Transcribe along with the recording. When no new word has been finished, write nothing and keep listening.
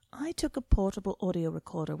I took a portable audio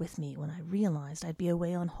recorder with me when I realised I'd be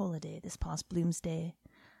away on holiday this past Bloomsday,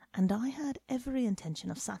 and I had every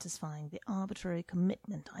intention of satisfying the arbitrary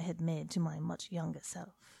commitment I had made to my much younger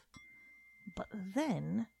self. But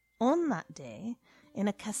then, on that day, in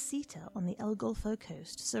a casita on the El Golfo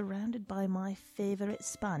coast, surrounded by my favourite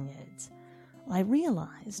Spaniards, I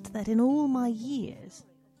realised that in all my years,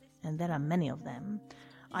 and there are many of them,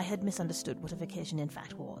 I had misunderstood what a vacation in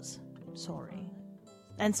fact was. Sorry.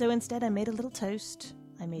 And so instead I made a little toast.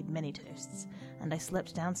 I made many toasts, and I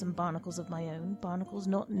slipped down some barnacles of my own, barnacles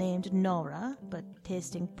not named Nora, but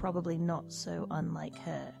tasting probably not so unlike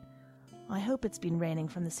her. I hope it's been raining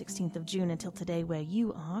from the 16th of June until today where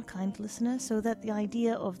you are, kind listener, so that the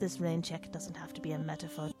idea of this rain check doesn't have to be a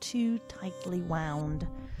metaphor too tightly wound.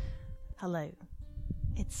 Hello.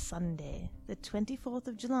 It's Sunday, the 24th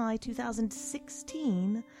of July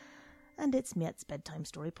 2016, and it's Miet's Bedtime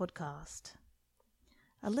Story Podcast.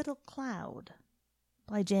 A Little Cloud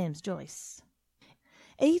by James Joyce.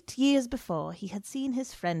 8 years before, he had seen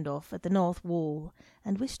his friend off at the North Wall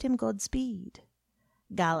and wished him Godspeed.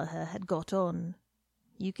 Gallagher had got on.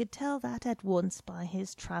 You could tell that at once by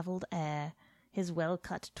his travelled air, his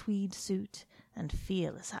well-cut tweed suit, and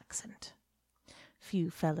fearless accent.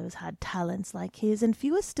 Few fellows had talents like his, and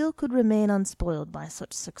fewer still could remain unspoiled by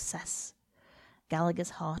such success.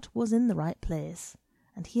 Gallagher's heart was in the right place,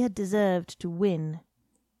 and he had deserved to win.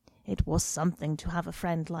 It was something to have a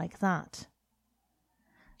friend like that.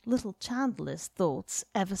 Little Chandler's thoughts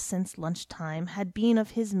ever since lunchtime had been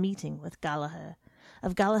of his meeting with Gallagher,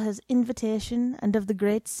 of Gallagher's invitation, and of the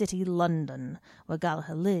great city London, where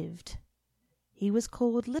Gallagher lived. He was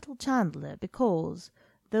called Little Chandler because,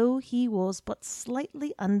 though he was but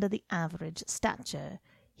slightly under the average stature,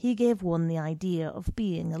 he gave one the idea of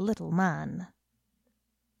being a little man.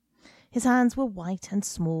 His hands were white and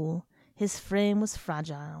small, his frame was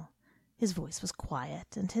fragile, his voice was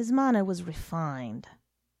quiet, and his manner was refined.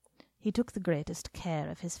 He took the greatest care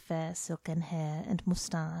of his fair silken hair and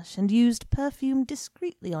moustache, and used perfume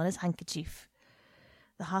discreetly on his handkerchief.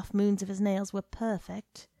 The half-moons of his nails were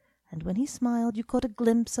perfect, and when he smiled you caught a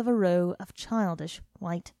glimpse of a row of childish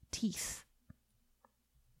white teeth.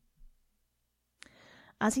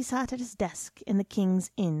 As he sat at his desk in the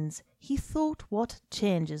King's Inns, he thought what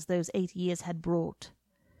changes those 8 years had brought.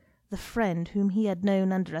 The friend whom he had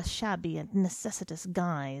known under a shabby and necessitous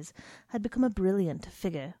guise had become a brilliant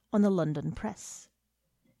figure on the London press.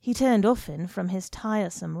 He turned often from his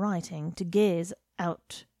tiresome writing to gaze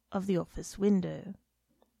out of the office window.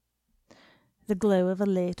 The glow of a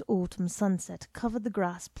late autumn sunset covered the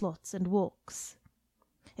grass plots and walks.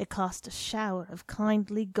 It cast a shower of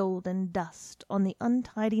kindly golden dust on the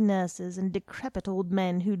untidy nurses and decrepit old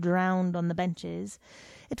men who drowned on the benches.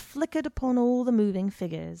 It flickered upon all the moving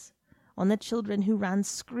figures, on the children who ran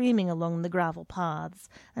screaming along the gravel paths,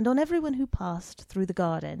 and on everyone who passed through the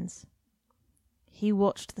gardens. He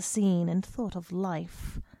watched the scene and thought of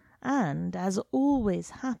life, and, as always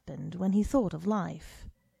happened when he thought of life,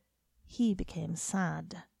 he became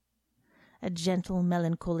sad. A gentle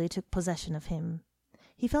melancholy took possession of him.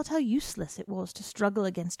 He felt how useless it was to struggle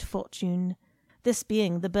against fortune, this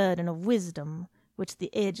being the burden of wisdom which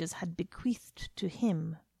the ages had bequeathed to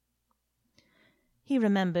him. He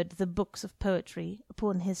remembered the books of poetry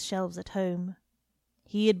upon his shelves at home.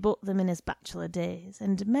 He had bought them in his bachelor days,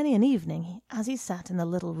 and many an evening, as he sat in the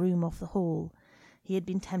little room off the hall, he had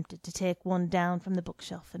been tempted to take one down from the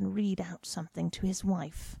bookshelf and read out something to his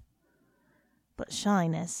wife. But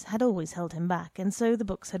shyness had always held him back, and so the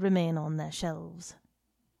books had remained on their shelves.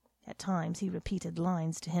 At times he repeated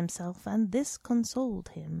lines to himself, and this consoled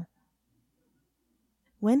him.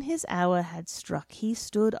 When his hour had struck, he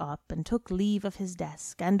stood up and took leave of his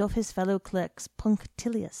desk and of his fellow clerks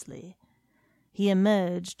punctiliously. He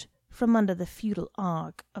emerged from under the feudal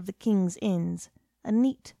arch of the King's Inns, a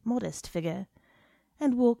neat, modest figure,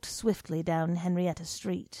 and walked swiftly down Henrietta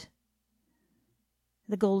Street.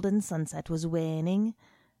 The golden sunset was waning,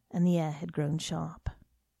 and the air had grown sharp.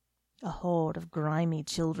 A horde of grimy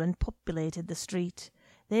children populated the street.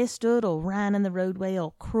 They stood or ran in the roadway,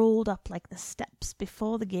 or crawled up like the steps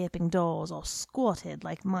before the gaping doors, or squatted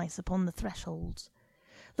like mice upon the thresholds.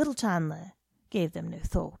 Little Chandler gave them no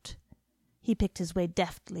thought. He picked his way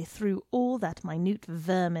deftly through all that minute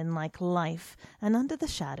vermin-like life, and under the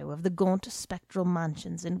shadow of the gaunt spectral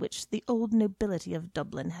mansions in which the old nobility of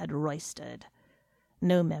Dublin had roistered.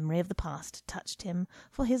 No memory of the past touched him,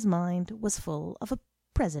 for his mind was full of a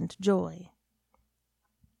present joy.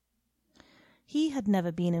 He had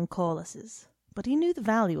never been in Corliss's, but he knew the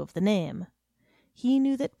value of the name. He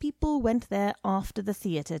knew that people went there after the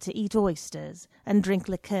theatre to eat oysters and drink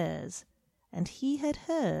liqueurs, and he had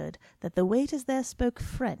heard that the waiters there spoke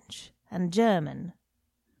French and German.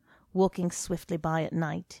 Walking swiftly by at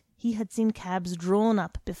night, he had seen cabs drawn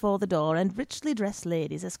up before the door, and richly dressed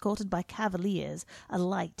ladies escorted by cavaliers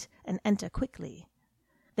alight and enter quickly.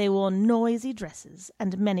 They wore noisy dresses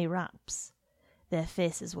and many wraps. Their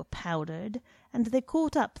faces were powdered, and they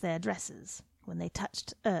caught up their dresses when they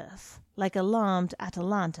touched earth, like alarmed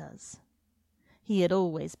Atalantas. He had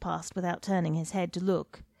always passed without turning his head to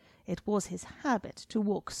look. It was his habit to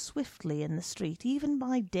walk swiftly in the street, even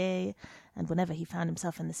by day, and whenever he found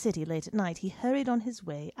himself in the city late at night, he hurried on his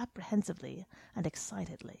way apprehensively and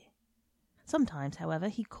excitedly. Sometimes, however,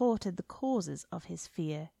 he courted the causes of his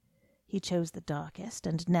fear. He chose the darkest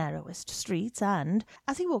and narrowest streets, and,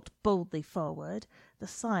 as he walked boldly forward, the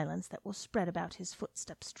silence that was spread about his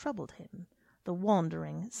footsteps troubled him. The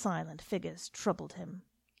wandering, silent figures troubled him.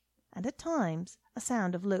 And at times a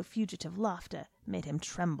sound of low fugitive laughter made him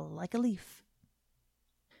tremble like a leaf.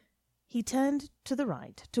 He turned to the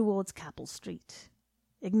right towards Capel Street.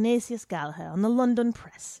 Ignatius Gallaher on the London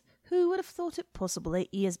press. Who would have thought it possible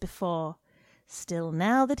 8 years before? Still,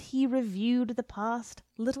 now that he reviewed the past,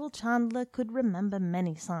 little Chandler could remember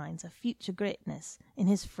many signs of future greatness in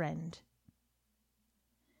his friend.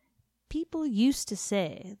 People used to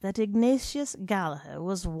say that Ignatius Gallaher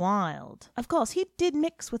was wild. Of course, he did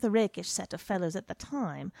mix with a rakish set of fellows at the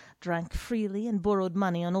time, drank freely and borrowed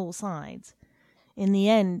money on all sides. In the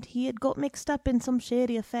end, he had got mixed up in some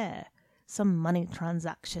shady affair, some money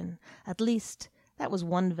transaction. At least, that was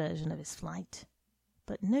one version of his flight.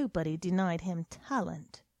 But nobody denied him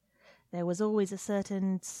talent. There was always a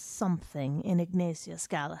certain something in Ignatius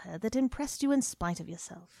Gallaher that impressed you in spite of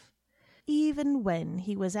yourself. Even when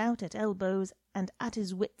he was out at elbows and at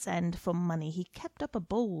his wits' end for money, he kept up a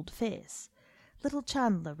bold face. Little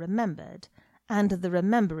Chandler remembered, and the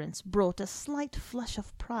remembrance brought a slight flush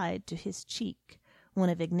of pride to his cheek, one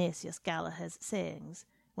of Ignatius Gallaher's sayings,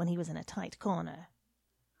 when he was in a tight corner.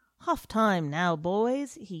 "Half time now,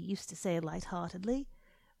 boys," he used to say light-heartedly.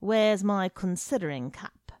 "Where's my considering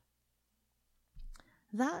cap?"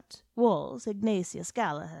 That was Ignatius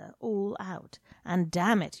Gallaher all out, and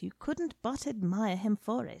damn it, you couldn't but admire him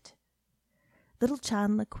for it. Little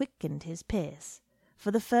Chandler quickened his pace.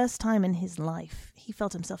 For the first time in his life, he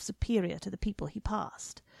felt himself superior to the people he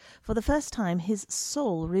passed. For the first time, his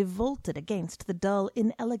soul revolted against the dull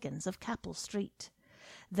inelegance of Capel Street.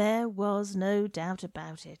 There was no doubt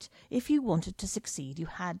about it. If you wanted to succeed, you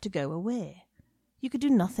had to go away. You could do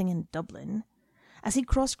nothing in Dublin. As he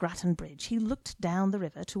crossed Grattan Bridge, he looked down the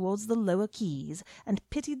river towards the lower quays, and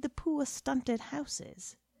pitied the poor stunted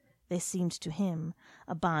houses. They seemed to him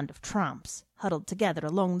a band of tramps, huddled together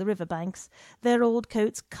along the river banks, their old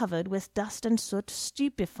coats covered with dust and soot,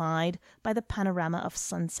 stupefied by the panorama of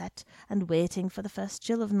sunset, and waiting for the first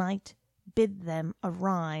chill of night, bid them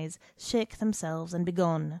arise, shake themselves, and be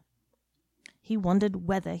gone. He wondered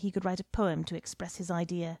whether he could write a poem to express his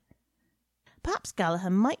idea. Perhaps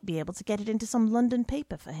Gallaher might be able to get it into some London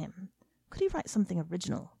paper for him. Could he write something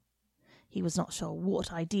original? He was not sure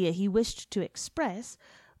what idea he wished to express,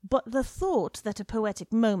 but the thought that a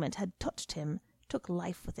poetic moment had touched him took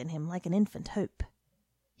life within him like an infant hope.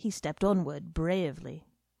 He stepped onward bravely.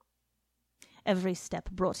 Every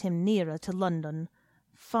step brought him nearer to London,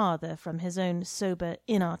 farther from his own sober,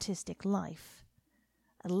 inartistic life.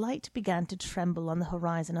 A light began to tremble on the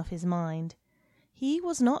horizon of his mind. He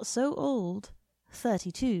was not so old,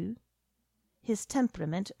 32. His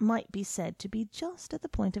temperament might be said to be just at the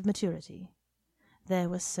point of maturity. There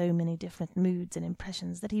were so many different moods and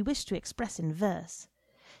impressions that he wished to express in verse.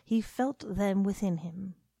 He felt them within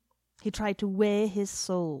him. He tried to weigh his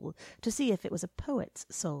soul, to see if it was a poet's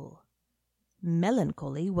soul.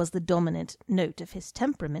 Melancholy was the dominant note of his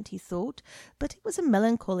temperament, he thought, but it was a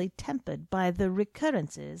melancholy tempered by the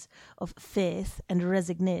recurrences of faith and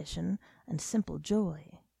resignation and simple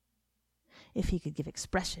joy. If he could give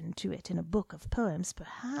expression to it in a book of poems,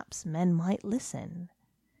 perhaps men might listen.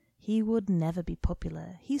 He would never be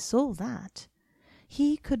popular, he saw that.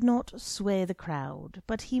 He could not sway the crowd,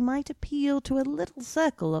 but he might appeal to a little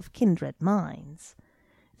circle of kindred minds.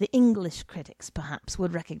 The English critics, perhaps,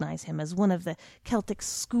 would recognize him as one of the Celtic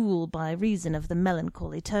school by reason of the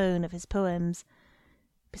melancholy tone of his poems.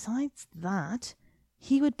 Besides that,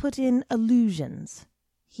 he would put in allusions.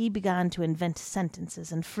 He began to invent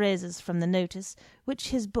sentences and phrases from the notice which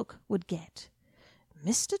his book would get.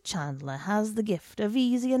 Mr. Chandler has the gift of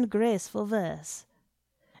easy and graceful verse.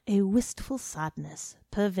 A wistful sadness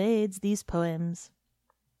pervades these poems.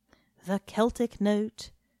 The Celtic note.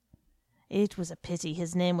 It was a pity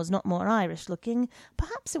his name was not more Irish-looking.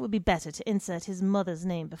 Perhaps it would be better to insert his mother's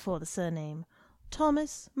name before the surname.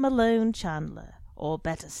 Thomas Malone Chandler, or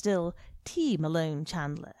better still, T. Malone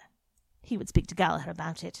Chandler. He would speak to Gallagher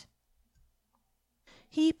about it.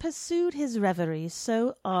 He pursued his reveries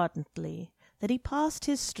so ardently that he passed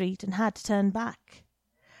his street and had to turn back.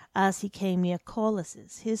 As he came near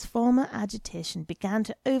Corliss's, his former agitation began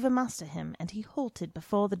to overmaster him, and he halted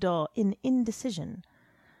before the door in indecision.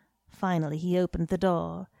 Finally he opened the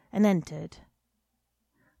door and entered.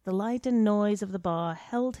 The light and noise of the bar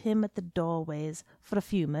held him at the doorways for a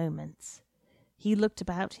few moments. He looked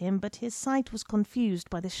about him, but his sight was confused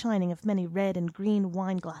by the shining of many red and green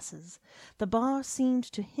wine-glasses. The bar seemed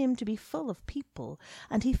to him to be full of people,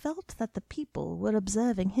 and he felt that the people were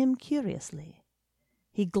observing him curiously.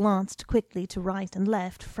 He glanced quickly to right and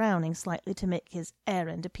left, frowning slightly to make his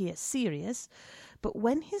errand appear serious, but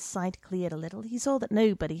when his sight cleared a little, he saw that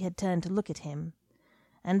nobody had turned to look at him.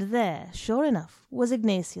 And there, sure enough, was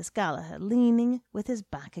Ignatius Gallagher, leaning with his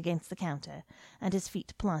back against the counter, and his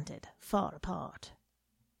feet planted far apart.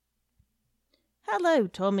 "Hello,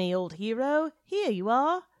 Tommy, old hero, here you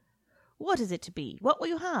are. What is it to be? What will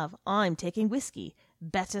you have? I'm taking whiskey,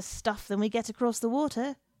 better stuff than we get across the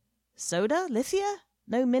water. Soda, Lithia?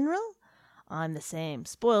 No mineral? I'm the same,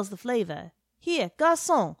 spoils the flavour. Here,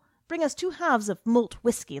 garçon, bring us 2 halves of malt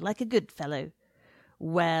whiskey, like a good fellow.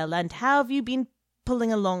 Well, and how have you been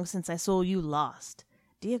pulling along since I saw you last?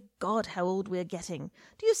 Dear God, how old we're getting.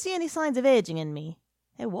 Do you see any signs of aging in me?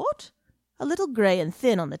 Eh, what? A little grey and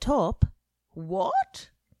thin on the top. What?"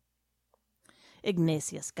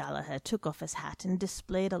 Ignatius Gallagher took off his hat and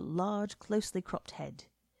displayed a large, closely cropped head.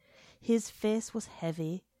 His face was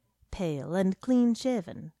heavy, pale, and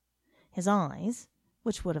clean-shaven. His eyes,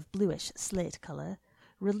 which were of bluish slate colour,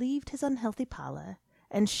 relieved his unhealthy pallor,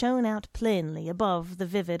 and shone out plainly above the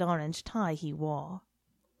vivid orange tie he wore.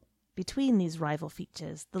 Between these rival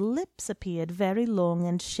features, the lips appeared very long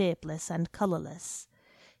and shapeless and colourless.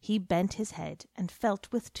 He bent his head and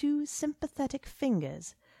felt with 2 sympathetic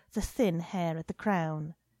fingers the thin hair at the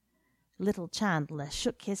crown. Little Chandler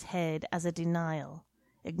shook his head as a denial.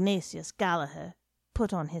 Ignatius Gallagher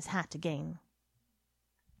put on his hat again.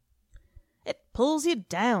 "It pulls you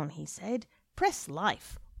down," he said. "Press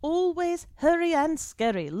life. Always hurry and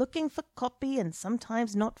scurry, looking for copy and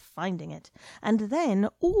sometimes not finding it, and then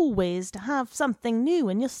always to have something new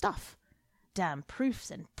in your stuff. Damn proofs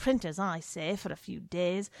and printers, I say, for a few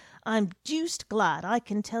days. I'm deuced glad I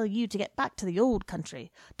can tell you to get back to the old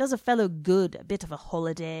country. Does a fellow good, a bit of a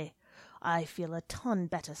holiday. I feel a ton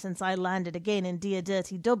better since I landed again in dear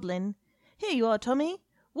dirty Dublin. Here you are, Tommy.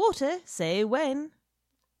 Water, say when."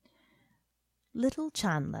 Little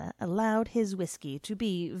Chandler allowed his whiskey to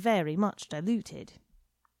be very much diluted.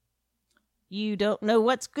 "You don't know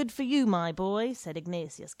what's good for you, my boy," said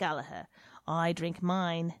Ignatius Gallagher. "I drink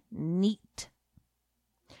mine neat."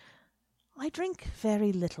 "I drink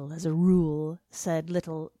very little as a rule," said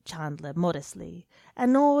little Chandler modestly.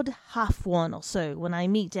 "An odd half-one or so when I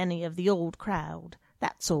meet any of the old crowd,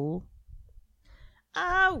 that's all."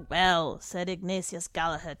 "Ah, well," said Ignatius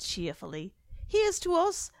Gallagher cheerfully. "Here's to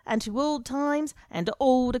us, and to old times, and to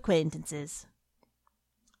old acquaintances."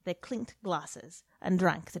 They clinked glasses and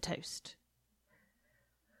drank the toast.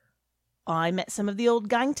 "I met some of the old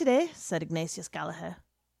gang today," said Ignatius Gallagher.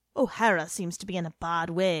 "O'Hara seems to be in a bad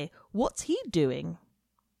way. What's he doing?"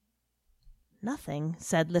 "Nothing,"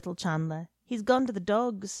 said little Chandler. "He's gone to the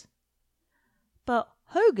dogs." "But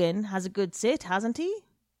Hogan has a good sit, hasn't he?"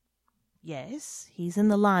 "Yes, he's in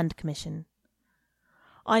the Land Commission."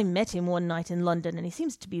 "I met him one night in London, and he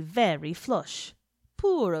seems to be very flush.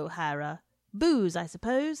 Poor O'Hara. Booze, I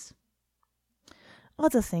suppose?"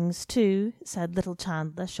 "Other things, too," said little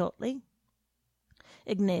Chandler shortly.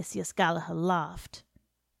 Ignatius Gallagher laughed.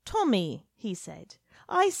 "Tommy," he said,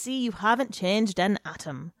 "I see you haven't changed an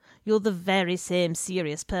atom. You're the very same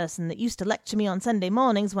serious person that used to lecture me on Sunday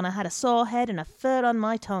mornings when I had a sore head and a fur on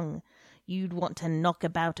my tongue. You'd want to knock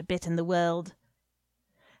about a bit in the world.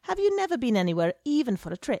 Have you never been anywhere, even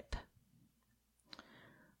for a trip?"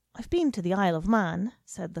 "I've been to the Isle of Man,"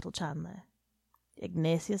 said little Chandler.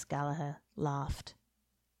 Ignatius Gallagher laughed.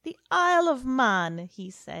 "The Isle of Man," he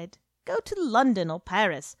said. "Go to London or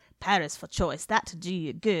Paris. Paris for choice, that'd do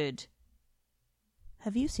you good."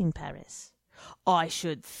 "Have you seen Paris?" "I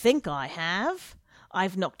should think I have.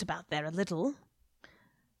 I've knocked about there a little."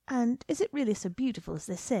 "And is it really so beautiful as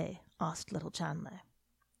they say?" asked little Chandler.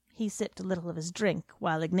 He sipped a little of his drink,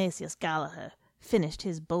 while Ignatius Gallagher finished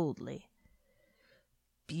his boldly.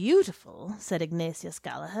 "Beautiful," said Ignatius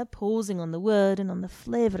Gallagher, pausing on the word and on the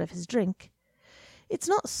flavour of his drink. "It's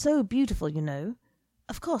not so beautiful, you know.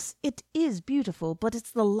 Of course, it is beautiful, but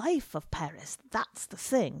it's the life of Paris, that's the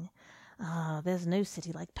thing. Ah, there's no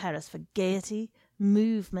city like Paris for gaiety,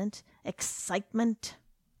 movement, excitement.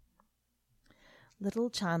 Little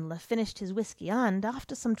Chandler finished his whiskey and,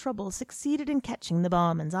 after some trouble, succeeded in catching the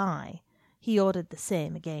barman's eye. He ordered the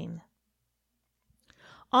same again.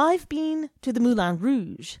 "I've been to the Moulin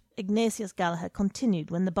Rouge," Ignatius Gallaher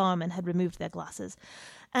continued when the barmen had removed their glasses,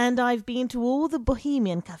 "and I've been to all the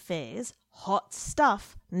Bohemian cafes. Hot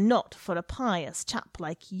stuff, not for a pious chap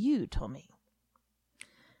like you, Tommy."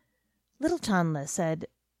 Little Chandler said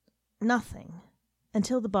nothing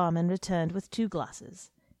until the barman returned with 2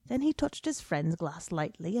 glasses. Then he touched his friend's glass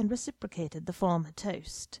lightly and reciprocated the former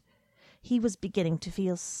toast. He was beginning to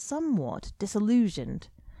feel somewhat disillusioned.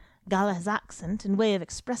 Gallaher's accent and way of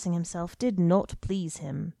expressing himself did not please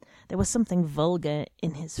him. There was something vulgar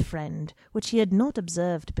in his friend, which he had not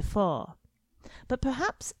observed before. But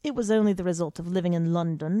perhaps it was only the result of living in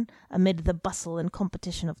London amid the bustle and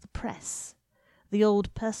competition of the press. The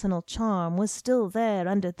old personal charm was still there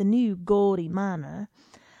under the new gaudy manner,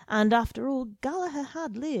 and after all, Gallaher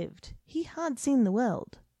had lived. He had seen the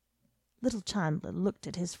world. Little Chandler looked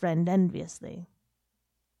at his friend enviously.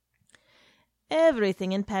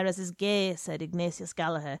 "Everything in Paris is gay," said Ignatius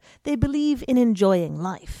Gallaher. "They believe in enjoying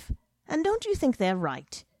life. And don't you think they're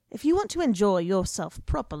right? If you want to enjoy yourself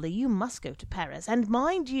properly, you must go to Paris. And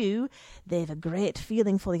mind you, they've a great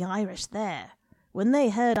feeling for the Irish there. When they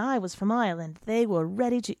heard I was from Ireland, they were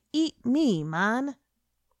ready to eat me, man."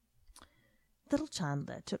 Little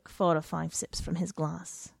Chandler took 4 or 5 sips from his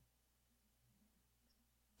glass.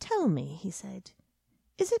 "Tell me," he said,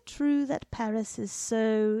 "is it true that Paris is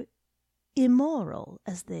so immoral,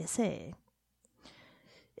 as they say?"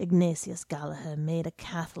 Ignatius Gallaher made a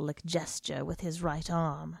Catholic gesture with his right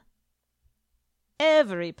arm.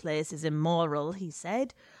 "Every place is immoral," he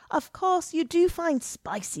said. "Of course, you do find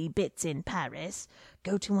spicy bits in Paris.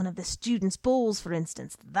 Go to one of the students' balls, for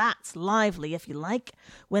instance. That's lively, if you like,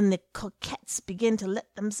 when the coquettes begin to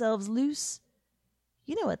let themselves loose.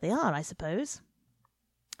 You know what they are, I suppose?"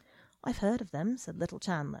 "I've heard of them," said Little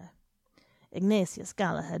Chandler. Ignatius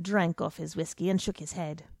Gallaher drank off his whiskey and shook his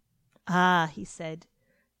head. "Ah," he said,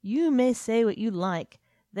 "you may say what you like.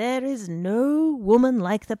 There is no woman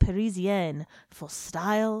like the Parisienne, for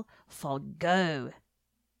style, for go."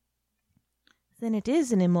 "Then it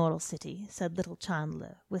is an immoral city," said Little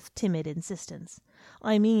Chandler, with timid insistence.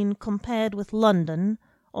 "I mean, compared with London,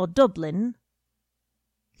 or Dublin."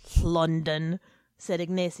 "London," said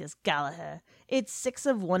Ignatius Gallaher. "It's 6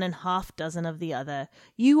 of one and half dozen of the other.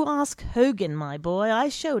 You ask Hogan, my boy. I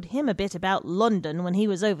showed him a bit about London when he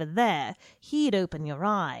was over there. He'd open your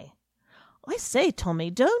eye. I say, Tommy,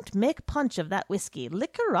 don't make punch of that whiskey.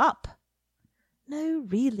 Liquor up." "No,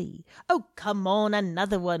 really." "Oh, come on,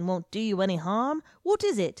 another one won't do you any harm. What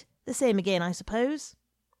is it? The same again, I suppose?"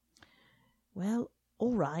 "Well,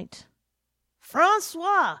 all right."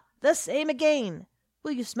 "Francois, the same again.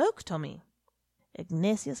 Will you smoke, Tommy?"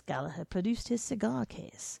 Ignatius Gallaher produced his cigar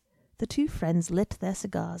case. The 2 friends lit their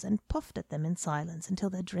cigars and puffed at them in silence until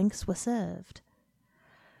their drinks were served.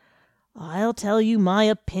 "I'll tell you my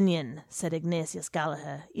opinion," said Ignatius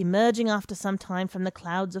Gallaher, emerging after some time from the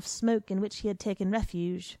clouds of smoke in which he had taken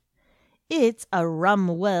refuge. "It's a rum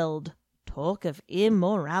world. Talk of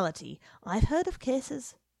immorality. I've heard of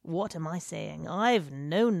cases. What am I saying? I've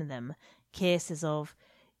known them. Cases of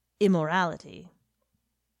immorality."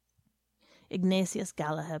 Ignatius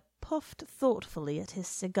Gallaher puffed thoughtfully at his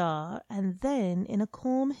cigar, and then, in a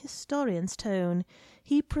calm historian's tone,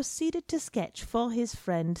 he proceeded to sketch for his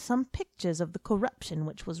friend some pictures of the corruption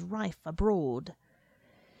which was rife abroad.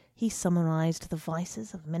 He summarized the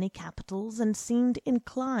vices of many capitals, and seemed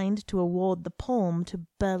inclined to award the palm to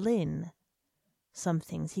Berlin. Some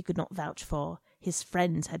things he could not vouch for, his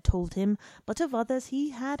friends had told him, but of others he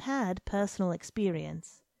had had personal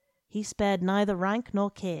experience. He spared neither rank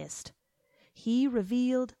nor caste. He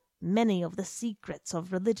revealed many of the secrets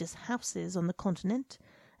of religious houses on the continent,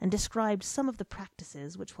 and described some of the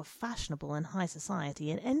practices which were fashionable in high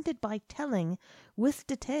society, and ended by telling, with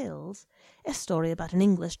details, a story about an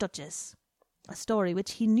English duchess, a story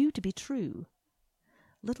which he knew to be true.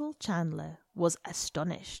 Little Chandler was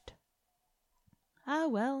astonished. "Ah,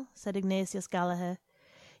 well," said Ignatius Gallaher,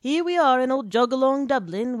 "here we are in old jog-along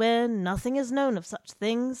Dublin, where nothing is known of such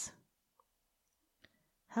things."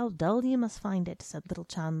 "How dull you must find it," said Little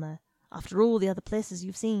Chandler, "after all the other places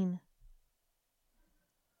you've seen."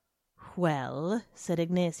 "Well," said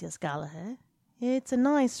Ignatius Gallaher, "it's a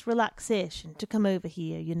nice relaxation to come over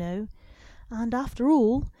here, you know. And after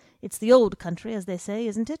all, it's the old country, as they say,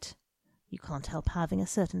 isn't it? You can't help having a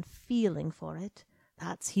certain feeling for it.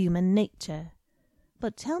 That's human nature.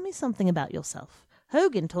 But tell me something about yourself.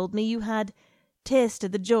 Hogan told me you had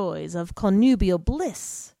tasted the joys of connubial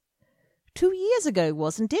bliss. 2 years ago,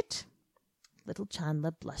 wasn't it? Little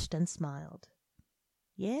Chandler blushed and smiled.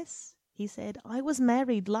 Yes, he said, I was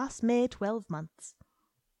married last May 12 months.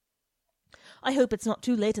 I hope it's not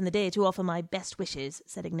too late in the day to offer my best wishes,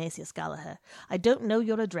 said Ignatius Gallaher. I don't know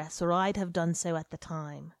your address, or I'd have done so at the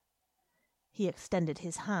time. He extended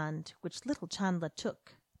his hand, which little Chandler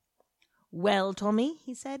took. Well, Tommy,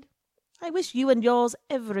 he said, I wish you and yours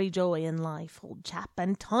every joy in life, old chap,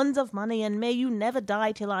 and tons of money, and may you never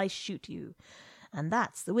die till I shoot you. And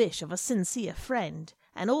that's the wish of a sincere friend,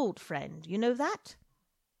 an old friend, you know that?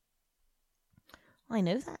 I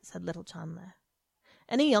know that, said little Chandler.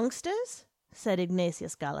 Any youngsters? Said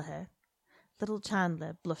Ignatius Gallaher. Little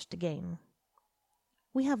Chandler blushed again.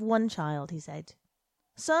 We have one child, he said.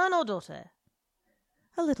 Son or daughter?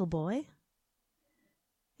 A little boy.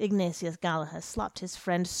 Ignatius Gallaher slapped his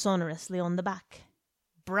friend sonorously on the back.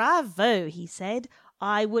 Bravo, he said.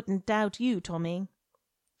 I wouldn't doubt you, Tommy.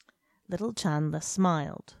 Little Chandler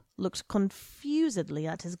smiled, looked confusedly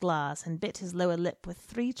at his glass, and bit his lower lip with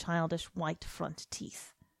 3 childish white front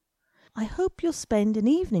teeth. I hope you'll spend an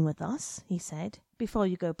evening with us, he said, before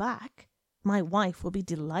you go back. My wife will be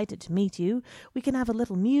delighted to meet you. We can have a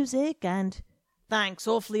little music and... Thanks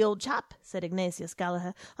awfully, old chap, said Ignatius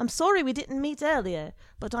Gallaher. I'm sorry we didn't meet earlier,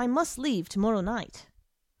 but I must leave tomorrow night.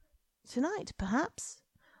 Tonight, perhaps?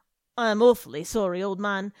 I'm awfully sorry, old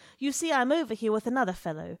man. You see, I'm over here with another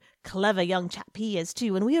fellow. Clever young chap he is,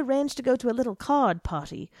 too, and we arranged to go to a little card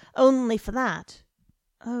party. Only for that.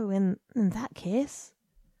 Oh, in that case...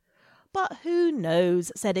 But who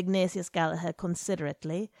knows, said Ignatius Gallaher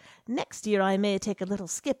considerately. Next year I may take a little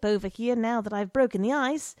skip over here now that I've broken the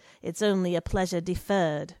ice. It's only a pleasure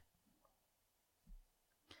deferred.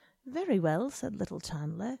 Very well, said little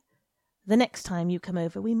Chandler. The next time you come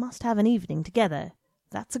over we must have an evening together.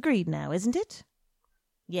 That's agreed now, isn't it?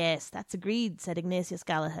 Yes, that's agreed, said Ignatius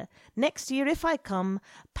Gallaher. Next year, if I come,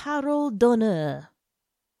 parole d'honneur.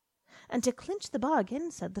 And to clinch the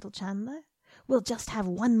bargain, said little Chandler, we'll just have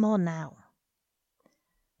one more now.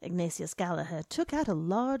 Ignatius Gallaher took out a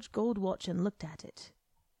large gold watch and looked at it.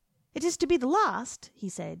 It is to be the last, he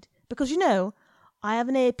said, because, you know, I have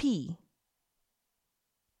an AP.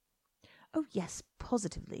 Oh, yes,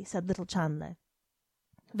 positively, said little Chandler.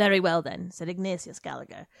 Very well, then, said Ignatius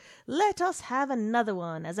Gallaher. Let us have another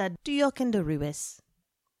one as a Duke and a Ruis.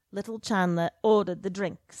 Little Chandler ordered the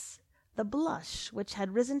drinks. The blush, which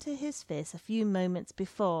had risen to his face a few moments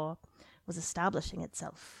before, was establishing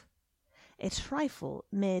itself. A trifle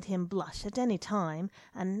made him blush at any time,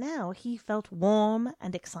 and now he felt warm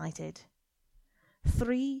and excited.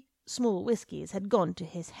 3 small whiskies had gone to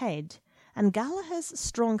his head, and Gallaher's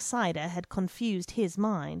strong cider had confused his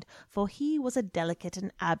mind, for he was a delicate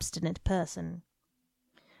and abstinent person.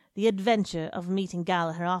 The adventure of meeting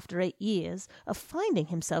Gallaher after 8 years, of finding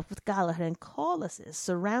himself with Gallaher in Corliss,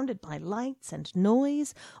 surrounded by lights and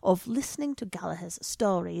noise, of listening to Gallaher's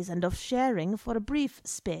stories, and of sharing for a brief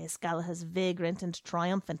space Gallaher's vagrant and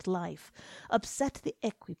triumphant life, upset the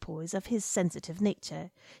equipoise of his sensitive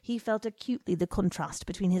nature. He felt acutely the contrast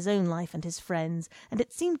between his own life and his friend's, and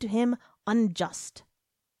it seemed to him unjust.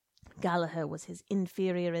 Gallaher was his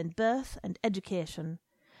inferior in birth and education.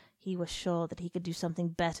 He was sure that he could do something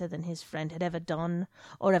better than his friend had ever done,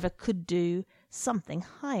 or ever could do, something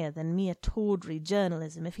higher than mere tawdry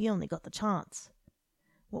journalism if he only got the chance.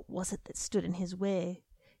 What was it that stood in his way?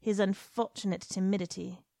 His unfortunate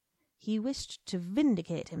timidity. He wished to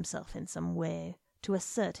vindicate himself in some way, to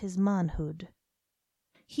assert his manhood.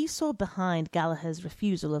 He saw behind Gallaher's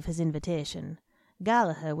refusal of his invitation.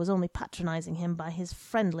 Gallaher was only patronizing him by his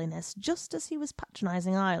friendliness, just as he was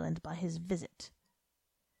patronizing Ireland by his visit.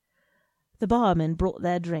 The barmen brought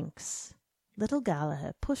their drinks. Little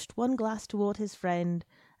Gallaher pushed one glass toward his friend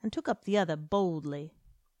and took up the other boldly.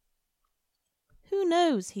 Who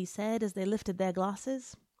knows, he said as they lifted their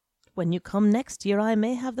glasses. When you come next year I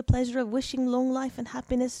may have the pleasure of wishing long life and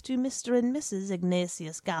happiness to Mr. and Mrs.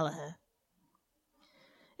 Ignatius Gallaher.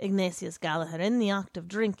 Ignatius Gallaher, in the act of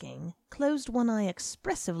drinking, closed one eye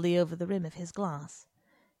expressively over the rim of his glass.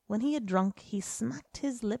 When he had drunk, he smacked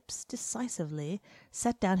his lips decisively,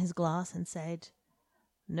 set down his glass, and said,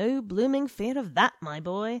 No blooming fear of that, my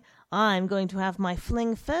boy. I'm going to have my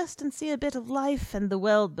fling first and see a bit of life and the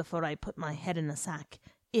world before I put my head in the sack,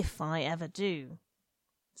 if I ever do.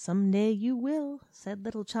 Some day you will, said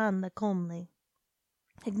little Chandler calmly.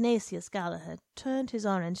 Ignatius Gallaher turned his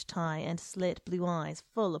orange tie and slate blue eyes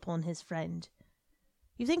full upon his friend.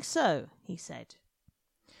 You think so? He said.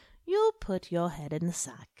 You'll put your head in the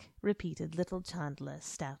sack, repeated little Chandler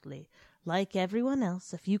stoutly, like everyone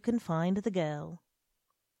else, if you can find the girl.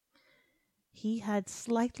 He had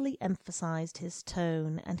slightly emphasized his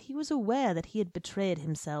tone, and he was aware that he had betrayed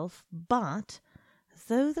himself, but,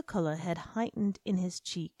 though the colour had heightened in his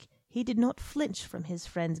cheek, he did not flinch from his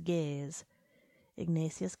friend's gaze.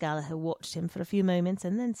 Ignatius Gallaher watched him for a few moments,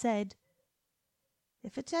 and then said,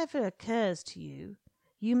 "If it ever occurs to you,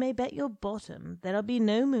 you may bet your bottom there'll be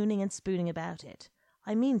no mooning and spooning about it.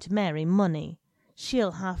 I mean to marry money.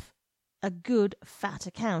 She'll have a good fat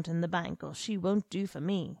account in the bank, or she won't do for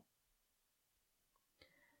me."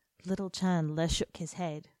 Little Chandler shook his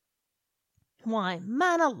head. "Why,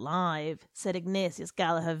 man alive," said Ignatius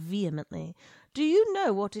Gallaher vehemently, "do you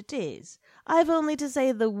know what it is? I've only to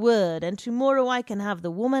say the word, and tomorrow I can have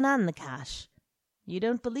the woman and the cash. You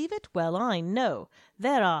don't believe it? Well, I know.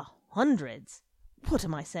 There are hundreds, what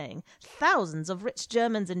am I saying, thousands of rich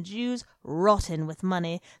Germans and Jews rotten with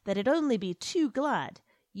money that'd only be too glad.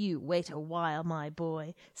 You wait a while, my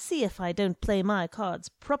boy. See if I don't play my cards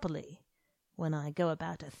properly. When I go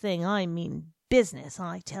about a thing, I mean business,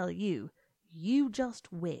 I tell you. You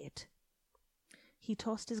just wait." He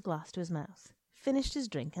tossed his glass to his mouth, finished his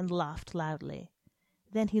drink, and laughed loudly.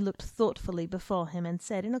 Then he looked thoughtfully before him and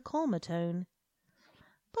said in a calmer tone,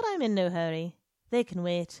 "But I'm in no hurry. They can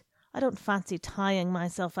wait. I don't fancy tying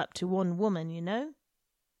myself up to one woman, you know."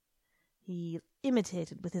 He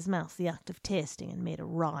imitated with his mouth the act of tasting and made a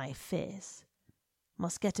wry face.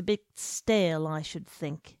 "Must get a bit stale, I should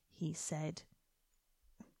think," he said.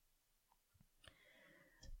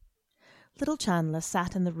 Little Chandler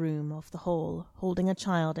sat in the room off the hall, holding a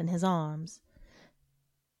child in his arms.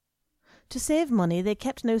 To save money, they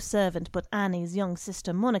kept no servant, but Annie's young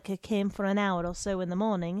sister Monica came for an hour or so in the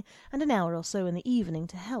morning and an hour or so in the evening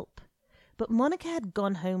to help. But Monica had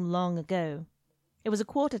gone home long ago. It was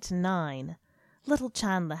 9:15. Little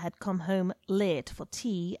Chandler had come home late for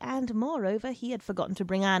tea, and moreover he had forgotten to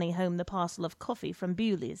bring Annie home the parcel of coffee from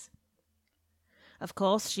Bewley's. Of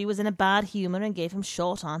course, she was in a bad humour and gave him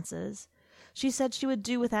short answers. She said she would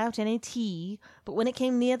do without any tea, but when it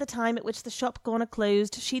came near the time at which the shop corner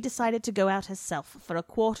closed, she decided to go out herself for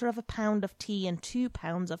 1/4 pound of tea and 2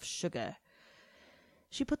 pounds of sugar.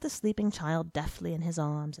 She put the sleeping child deftly in his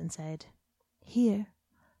arms and said, "Here,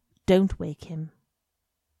 don't wake him."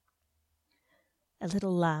 A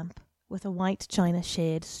little lamp with a white china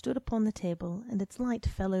shade stood upon the table, and its light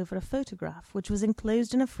fell over a photograph which was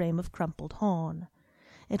enclosed in a frame of crumpled horn.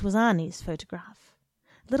 It was Annie's photograph.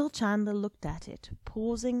 Little Chandler looked at it,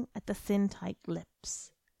 pausing at the thin, tight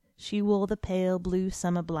lips. She wore the pale blue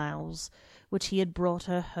summer blouse, which he had brought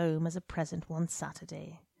her home as a present one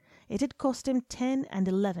Saturday. It had cost him 10 and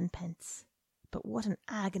 11 pence. But what an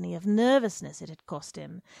agony of nervousness it had cost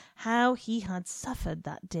him! How he had suffered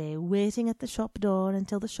that day, waiting at the shop door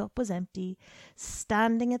until the shop was empty,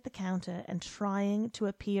 standing at the counter and trying to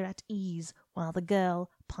appear at ease while the girl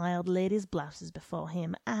piled ladies' blouses before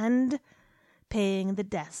him, and paying the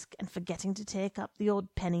desk and forgetting to take up the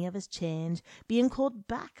odd penny of his change, being called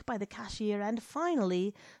back by the cashier, and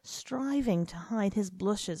finally striving to hide his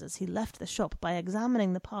blushes as he left the shop by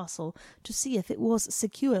examining the parcel to see if it was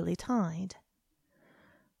securely tied.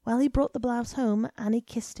 While he brought the blouse home, Annie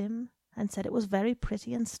kissed him and said it was very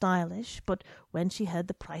pretty and stylish, but when she heard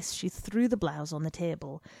the price she threw the blouse on the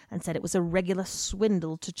table and said it was a regular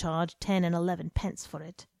swindle to charge 10 and 11 pence for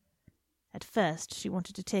it. At first she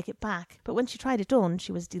wanted to take it back, but when she tried it on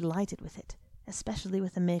she was delighted with it, especially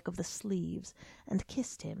with the make of the sleeves, and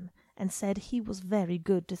kissed him and said he was very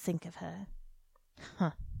good to think of her.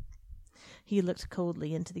 He looked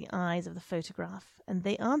coldly into the eyes of the photograph, and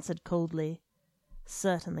they answered coldly.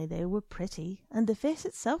 Certainly they were pretty, and the face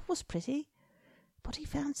itself was pretty, but he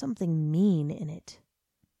found something mean in it.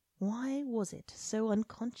 Why was it so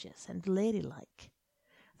unconscious and ladylike?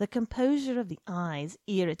 The composure of the eyes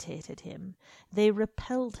irritated him. They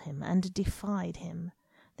repelled him and defied him.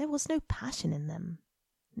 There was no passion in them,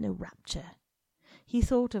 no rapture. He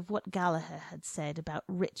thought of what Gallaher had said about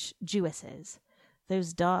rich Jewesses.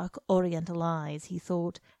 Those dark oriental eyes, he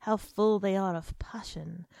thought, how full they are of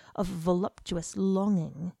passion, of voluptuous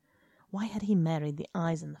longing. Why had he married the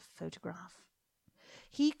eyes in the photograph?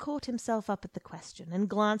 He caught himself up at the question and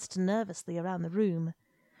glanced nervously around the room.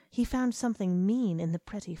 He found something mean in the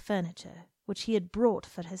pretty furniture, which he had brought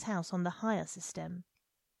for his house on the hire system.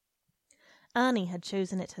 Annie had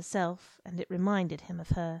chosen it herself, and it reminded him of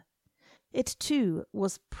her. It, too,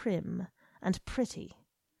 was prim and pretty.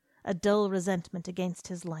 A dull resentment against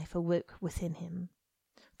his life awoke within him.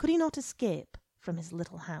 Could he not escape from his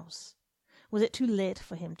little house? Was it too late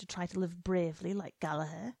for him to try to live bravely like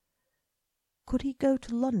Gallaher? Could he go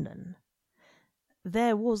to London?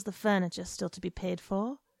 There was the furniture still to be paid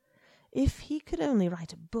for. If he could only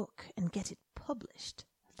write a book and get it published,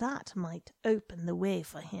 that might open the way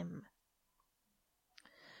for him.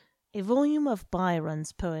 A volume of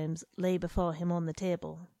Byron's poems lay before him on the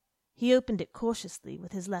table. He opened it cautiously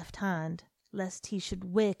with his left hand, lest he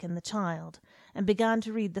should waken the child, and began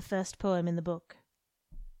to read the first poem in the book.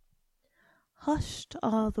 Hushed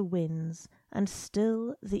are the winds, and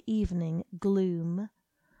still the evening gloom.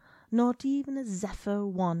 Not even a zephyr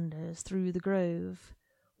wanders through the grove,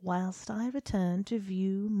 whilst I return to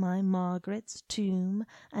view my Margaret's tomb,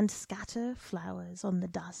 and scatter flowers on the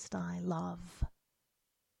dust I love.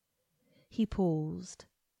 He paused.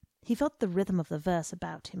 He felt the rhythm of the verse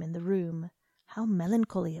about him in the room. How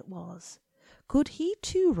melancholy it was! Could he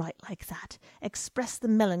too write like that, express the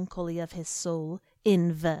melancholy of his soul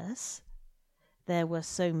in verse? There were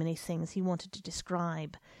so many things he wanted to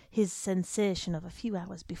describe. His sensation of a few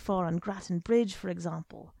hours before on Grattan Bridge, for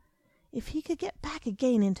example. If he could get back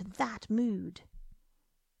again into that mood.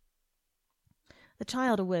 The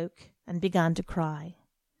child awoke and began to cry.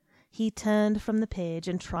 He turned from the page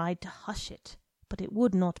and tried to hush it, but it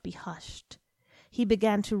would not be hushed. He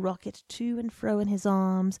began to rock it to and fro in his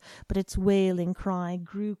arms, but its wailing cry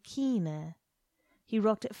grew keener. He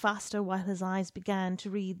rocked it faster while his eyes began to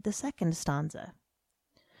read the second stanza.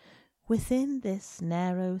 Within this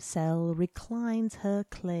narrow cell reclines her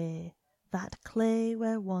clay, that clay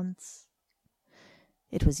where once...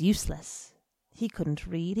 It was useless. He couldn't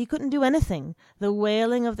read. He couldn't do anything. The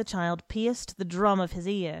wailing of the child pierced the drum of his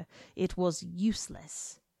ear. It was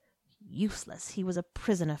useless. Useless. He was a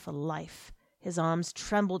prisoner for life. His arms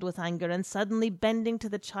trembled with anger, and suddenly bending to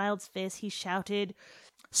the child's face, he shouted,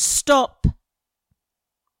 "Stop!"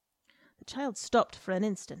 The child stopped for an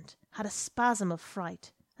instant, had a spasm of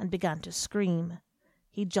fright, and began to scream.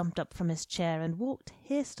 He jumped up from his chair and walked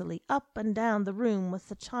hastily up and down the room with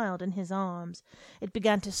the child in his arms. It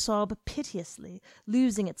began to sob piteously,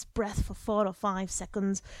 losing its breath for 4 or 5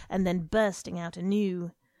 seconds, and then bursting out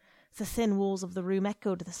anew. The thin walls of the room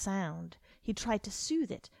echoed the sound. He tried to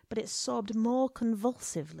soothe it, but it sobbed more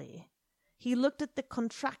convulsively. He looked at the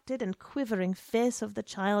contracted and quivering face of the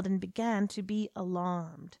child and began to be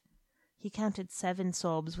alarmed. He counted 7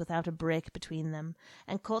 sobs without a break between them,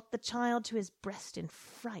 and caught the child to his breast in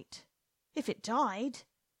fright. If it died!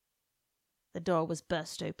 The door was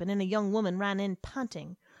burst open, and a young woman ran in,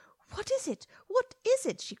 panting. "What is it? What is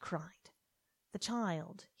it?" she cried. The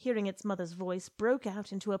child, hearing its mother's voice, broke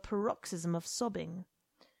out into a paroxysm of sobbing.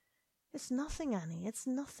 "It's nothing, Annie, it's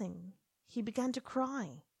nothing." He began to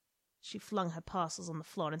cry. She flung her parcels on the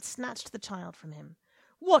floor and snatched the child from him.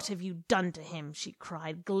 "What have you done to him?" she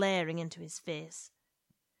cried, glaring into his face.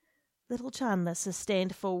 Little Chandler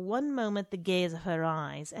sustained for one moment the gaze of her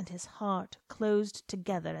eyes, and his heart closed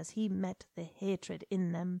together as he met the hatred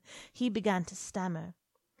in them. He began to stammer.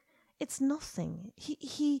 "It's nothing.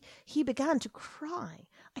 He began to cry.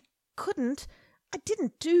 I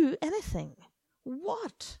didn't do anything."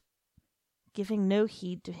 "What?" Giving no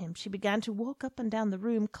heed to him, she began to walk up and down the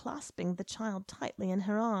room, clasping the child tightly in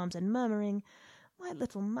her arms and murmuring, "My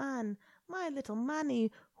little man, my little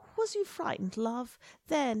Manny, was you frightened, love?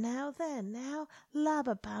 There now,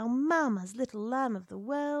 Lababow, Mamma's little lamb of the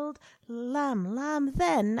world, lamb,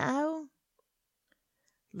 there now."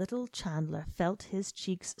 Little Chandler felt his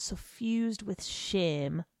cheeks suffused with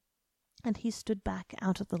shame, and he stood back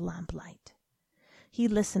out of the lamplight. He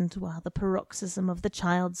listened while the paroxysm of the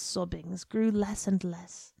child's sobbings grew less and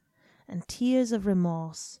less, and tears of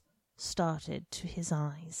remorse started to his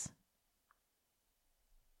eyes.